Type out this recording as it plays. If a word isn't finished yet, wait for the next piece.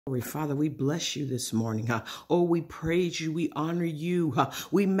Father, we bless you this morning. Oh, we praise you. We honor you.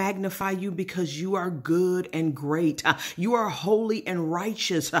 We magnify you because you are good and great. You are holy and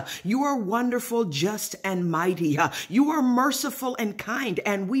righteous. You are wonderful, just and mighty. You are merciful and kind,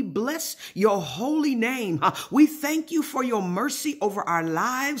 and we bless your holy name. We thank you for your mercy over our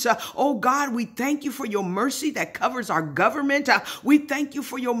lives. Oh God, we thank you for your mercy that covers our government. We thank you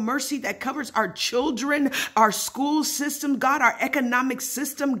for your mercy that covers our children, our school system, God, our economic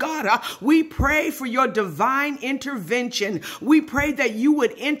system. God, we pray for your divine intervention. We pray that you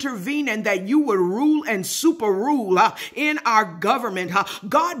would intervene and that you would rule and super rule in our government.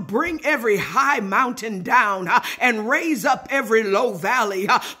 God, bring every high mountain down and raise up every low valley.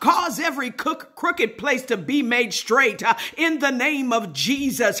 Cause every crooked place to be made straight in the name of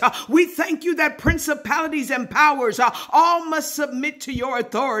Jesus. We thank you that principalities and powers all must submit to your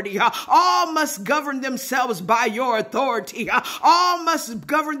authority. All must govern themselves by your authority. All must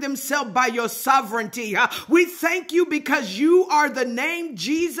govern themselves by your sovereignty. We thank you because you are the name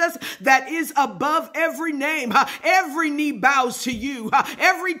Jesus that is above every name. Every knee bows to you.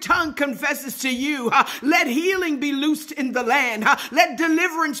 Every tongue confesses to you. Let healing be loosed in the land. Let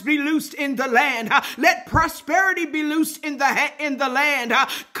deliverance be loosed in the land. Let prosperity be loosed in the land.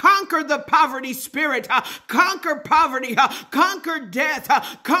 Conquer the poverty spirit. Conquer poverty. Conquer death.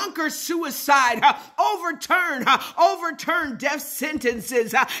 Conquer suicide. Overturn death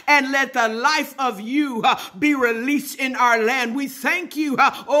sentences, and let the life of you be released in our land. We thank you.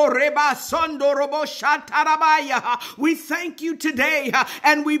 We thank you today,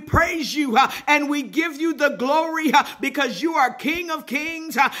 and we praise you, and we give you the glory because you are King of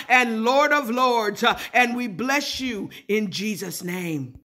Kings and Lord of Lords, and we bless you in Jesus' name.